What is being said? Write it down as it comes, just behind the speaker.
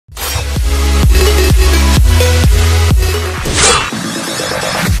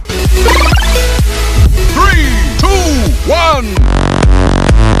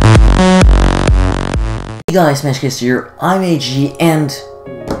Hey guys, SmashCast here, I'm AG, and...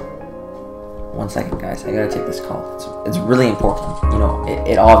 One second guys, I gotta take this call. It's really important, you know,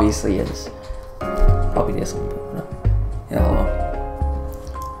 it obviously is. Probably this one, but no. Yeah,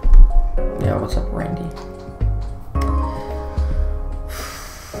 hello. Yeah, what's up, Randy?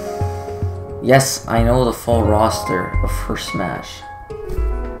 Yes, I know the full roster of First Smash.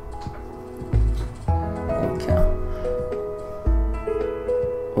 Okay.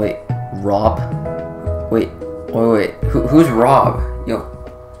 Wait, Rob? Wait. Who's Rob? Yo,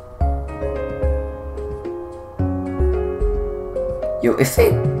 if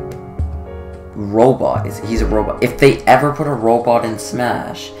they... Robot, he's a robot. If they ever put a robot in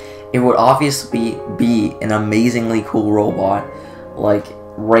Smash, it would obviously be an amazingly cool robot, like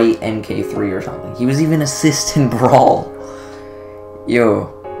Ray MK3 or something. He was even assist in Brawl.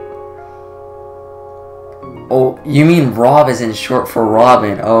 Yo. Oh, you mean Rob is in short for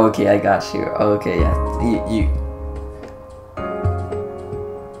Robin? Oh, okay, I got you. Okay, yeah. You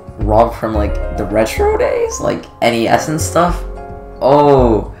Rob from, like, the retro days? Like, NES and stuff?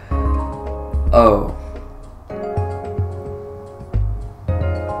 Oh. Oh.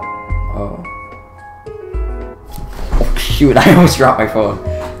 Oh. Oh, shoot, I almost dropped my phone.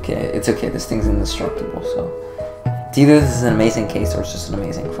 Okay, it's okay, this thing's indestructible, so... It's either this is an amazing case or it's just an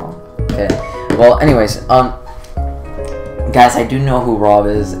amazing phone. Okay, well, anyways, guys, I do know who Rob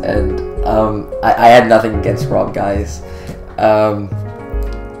is, and, I had nothing against Rob, guys.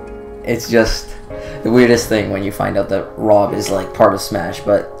 It's just the weirdest thing when you find out that Rob is, like, part of Smash,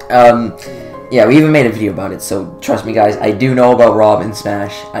 but, yeah, we even made a video about it, so trust me, guys, I do know about Rob in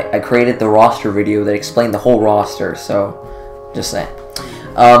Smash. I created the roster video that explained the whole roster, so, just saying.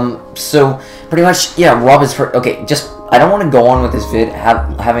 So, pretty much, yeah, Rob is for, okay, just, I don't want to go on with this vid,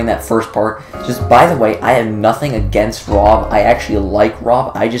 having that first part. Just, by the way, I have nothing against Rob. I actually like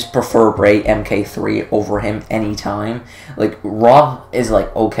Rob. I just prefer Ray MK3 over him anytime. Like, Rob is,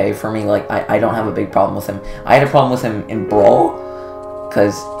 like, okay for me. Like, I don't have a big problem with him. I had a problem with him in Brawl,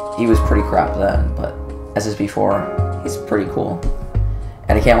 because he was pretty crap then, but SSB4, he's pretty cool.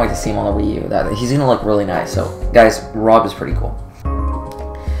 And I can't wait to see him on the Wii U. He's gonna look really nice. So, guys, Rob is pretty cool.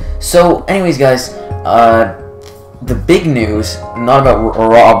 So, anyways, guys, the big news, not about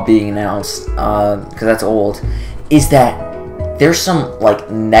Rob being announced, because that's old, is that there's some, like,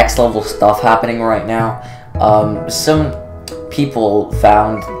 next level stuff happening right now. Some people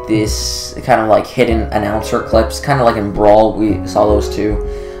found this kind of, like, hidden announcer clips, kind of like in Brawl, we saw those too.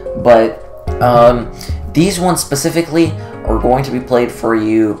 But, these ones specifically are going to be played for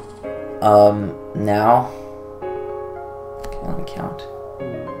you, now. Okay, let me count.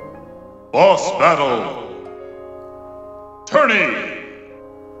 Boss battle. Tourney.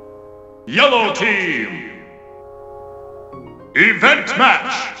 Yellow team. Event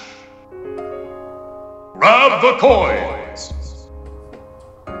match. Grab the coins.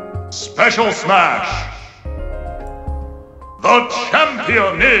 Special smash. The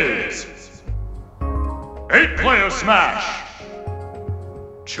champion is 8-player smash.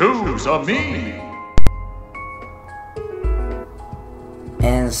 Choose a me.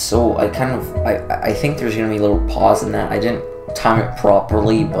 And so I think there's gonna be a little pause in that. I didn't time it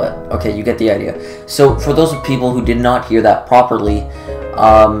properly, but okay, you get the idea. So for those people who did not hear that properly,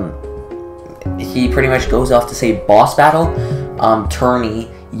 he pretty much goes off to say boss battle, tourney,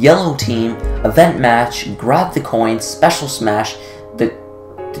 yellow team, event match, grab the coins, special smash, the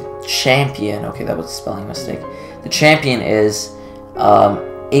champion. Okay, that was a spelling mistake. The champion is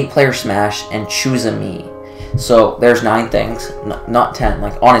 8-player smash and choose a me. So there's 9 things, not 10.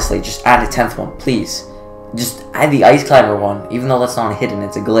 Like, honestly, just add a 10th one, please. Just add the Ice Climber one, even though that's not hidden,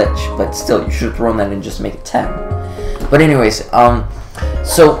 it's a glitch. But still, you should have thrown that in just to make it 10. But anyways,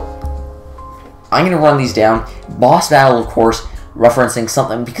 so I'm gonna run these down. Boss battle, of course, referencing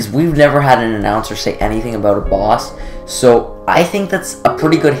something because we've never had an announcer say anything about a boss. So I think that's a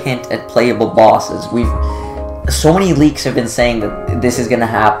pretty good hint at playable bosses. So many leaks have been saying that this is going to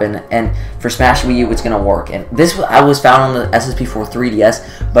happen, and for Smash Wii U it's going to work. And this I was found on the SSB4 3DS,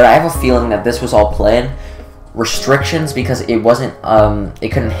 but I have a feeling that this was all planned. Restrictions because it wasn't,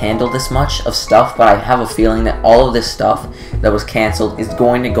 it couldn't handle this much of stuff, but I have a feeling that all of this stuff that was cancelled is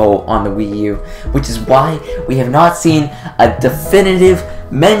going to go on the Wii U, which is why we have not seen a definitive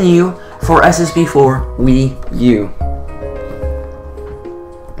menu for SSB4 Wii U.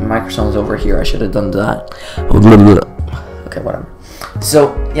 Microphone's over here, I should have done that. Okay, whatever.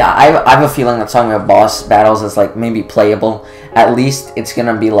 So, yeah, I have a feeling that talking about boss battles is, like, maybe playable. At least it's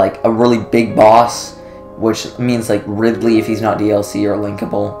gonna be, like, a really big boss, which means, like, Ridley if he's not DLC or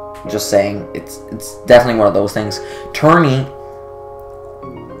linkable. Just saying, it's definitely one of those things. Tourney,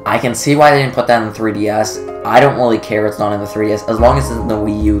 I can see why they didn't put that in the 3DS. I don't really care it's not in the 3DS. As long as it's in the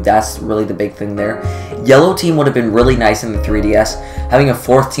Wii U, that's really the big thing there. Yellow team would have been really nice in the 3DS. Having a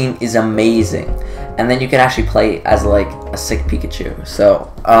 4th team is amazing. And then you can actually play as, like, a sick Pikachu.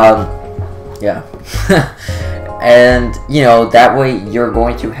 So, yeah. And, you know, that way you're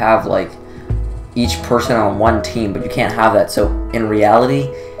going to have, like, each person on one team, but you can't have that. So, in reality,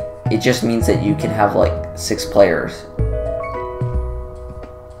 it just means that you can have, like, 6 players.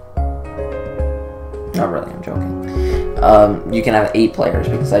 Not really, I'm joking. You can have 8 players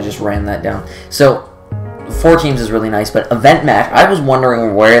because I just ran that down. So, 4 teams is really nice, but Event Match, I was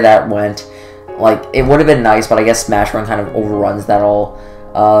wondering where that went. Like, it would have been nice, but I guess Smash Run kind of overruns that all.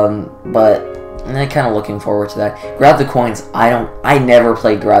 But I'm kind of looking forward to that. Grab the Coins, I never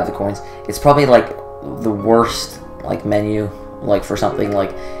played Grab the Coins. It's probably, like, the worst, like, menu, like, for something,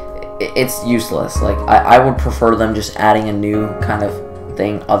 like, it's useless. Like, I would prefer them just adding a new kind of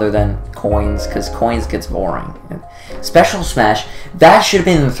thing other than coins, because coins gets boring. Special Smash, that should have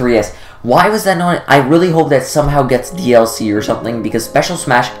been in the 3DS. Why was that not? I really hope that somehow gets DLC or something, because Special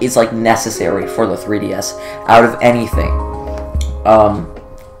Smash is like necessary for the 3DS out of anything.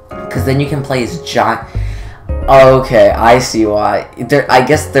 Because then you can play as giant. Okay, I see why. I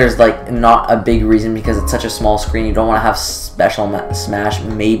guess there's like not a big reason because it's such a small screen. You don't want to have Special Smash.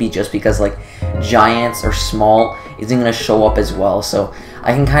 Maybe just because like giants or small isn't going to show up as well. So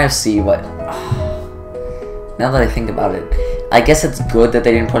I can kind of see what. Now that I think about it, I guess it's good that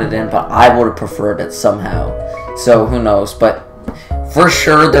they didn't put it in, but I would have preferred it somehow. So who knows? But for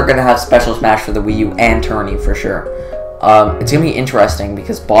sure, they're going to have Special Smash for the Wii U and Tourney for sure. It's going to be interesting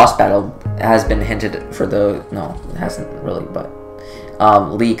because Boss Battle has been hinted for the... No, it hasn't really, but...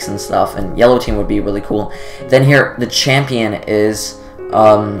 leaks and stuff, and Yellow Team would be really cool. Then here, the champion is,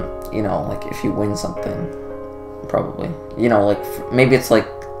 you know, like, if you win something, probably. You know, like, maybe it's, like,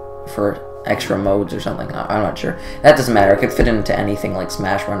 for extra modes or something. I'm not sure. That doesn't matter. It could fit into anything, like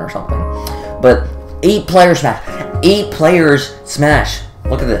Smash Run or something. But 8-player Smash. 8 players Smash.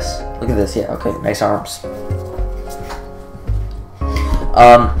 Look at this. Look at this. Yeah, okay. Nice arms.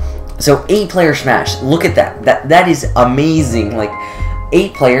 So 8-player Smash. Look at that. That is amazing. Like,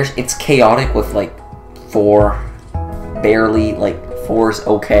 8 players. It's chaotic with, like, 4. Barely. Like, 4's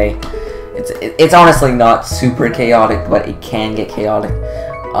okay. It's honestly not super chaotic, but it can get chaotic.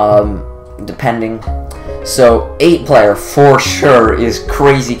 Depending. So 8-player for sure is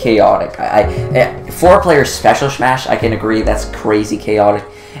crazy chaotic. 4-player Special Smash, I can agree, that's crazy chaotic,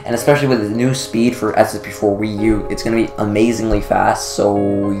 and especially with the new speed for SSB4 Wii U, it's gonna be amazingly fast.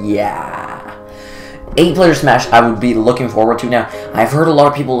 So yeah, 8-player Smash I would be looking forward to. Now I've heard a lot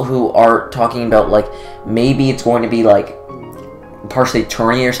of people who are talking about like maybe it's going to be like partially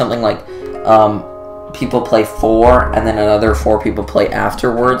tourney or something, like people play 4 and then another 4 people play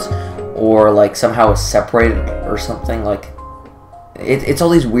afterwards, or like somehow it's separated or something. Like it's all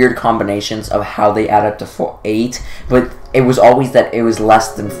these weird combinations of how they add up to 8, but it was always that it was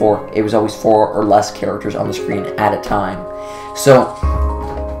less than 4. It was always 4 or less characters on the screen at a time. So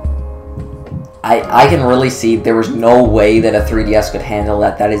I can really see there was no way that a 3DS could handle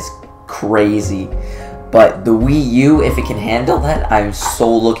that. That is crazy. But the Wii U, if it can handle that, I'm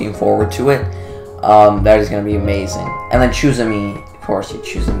so looking forward to it. That is going to be amazing. And then Choose a Me, of course, you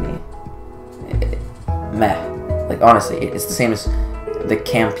Choose a Me. Meh. Like, honestly, it's the same as the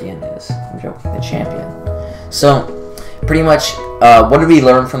Campion is. I'm joking. The Champion. So, pretty much, what did we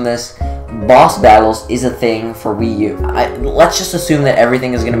learn from this? Boss battles is a thing for Wii U. Let's just assume that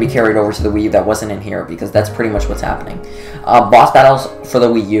everything is going to be carried over to the Wii U that wasn't in here, because that's pretty much what's happening. Boss battles for the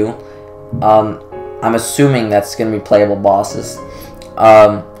Wii U. I'm assuming that's going to be playable bosses.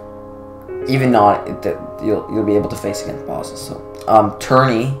 Even not, you'll be able to face against bosses. So,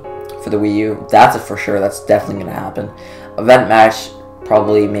 Tourney for the Wii U, that's a for sure. That's definitely going to happen. Event Match,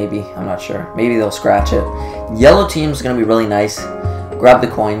 probably, maybe. I'm not sure. Maybe they'll scratch it. Yellow Team's going to be really nice. Grab the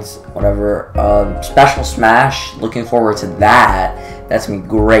coins, whatever. Special Smash, looking forward to that. That's going to be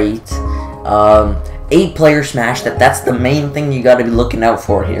great. 8-player Smash, that's the main thing you got to be looking out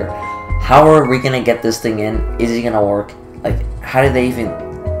for here. How are we going to get this thing in? Is it going to work? Like, how did they even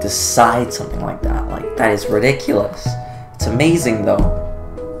decide something like that? Like, that is ridiculous. It's amazing, though.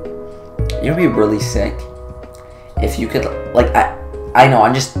 It would be really sick if you could, like, I know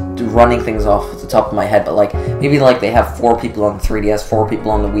I'm just running things off the top of my head, but like maybe like they have 4 people on the 3DS, 4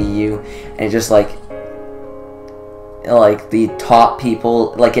 people on the Wii U, and it just like the top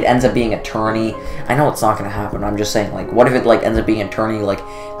people, like it ends up being a tourney. I know it's not gonna happen. I'm just saying, like, what if it like ends up being a tourney, like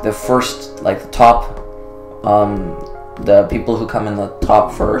the first, like the top, the people who come in the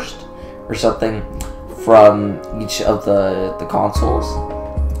top first or something from each of the consoles.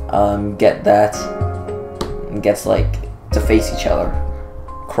 get that and gets like to face each other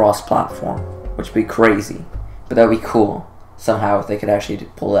cross-platform, which would be crazy, but that would be cool somehow if they could actually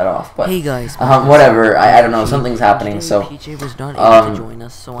pull that off. But hey guys, whatever, I don't know, something's happening. So PJ was not able to join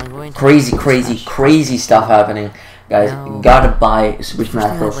us, so I'm going to crazy stuff happening, guys. Gotta buy Super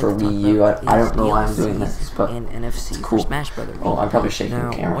Smash Bros. For Wii U. I don't know why I'm doing this, but NFC it's cool. for Smash Brothers. Oh, I'm probably shaking Now,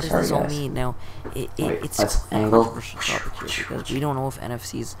 the camera. what does Sorry, this all guys. mean? Now, it's let's quite a angle. controversial topic here because we don't know if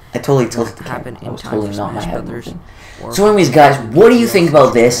NFCs I totally tilted the happen camera. That in was time totally for not my Smash head Brothers. moving. or So anyways, guys, what do you think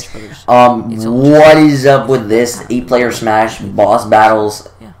about this? What is up with this 8-player Smash boss battles,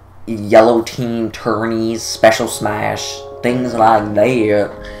 Yeah. yellow team tourneys, special Smash, things like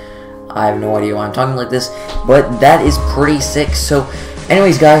that? I have no idea why I'm talking like this, but that is pretty sick. So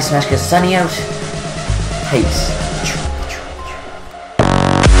anyways, guys, Smash Guys signing out. Peace.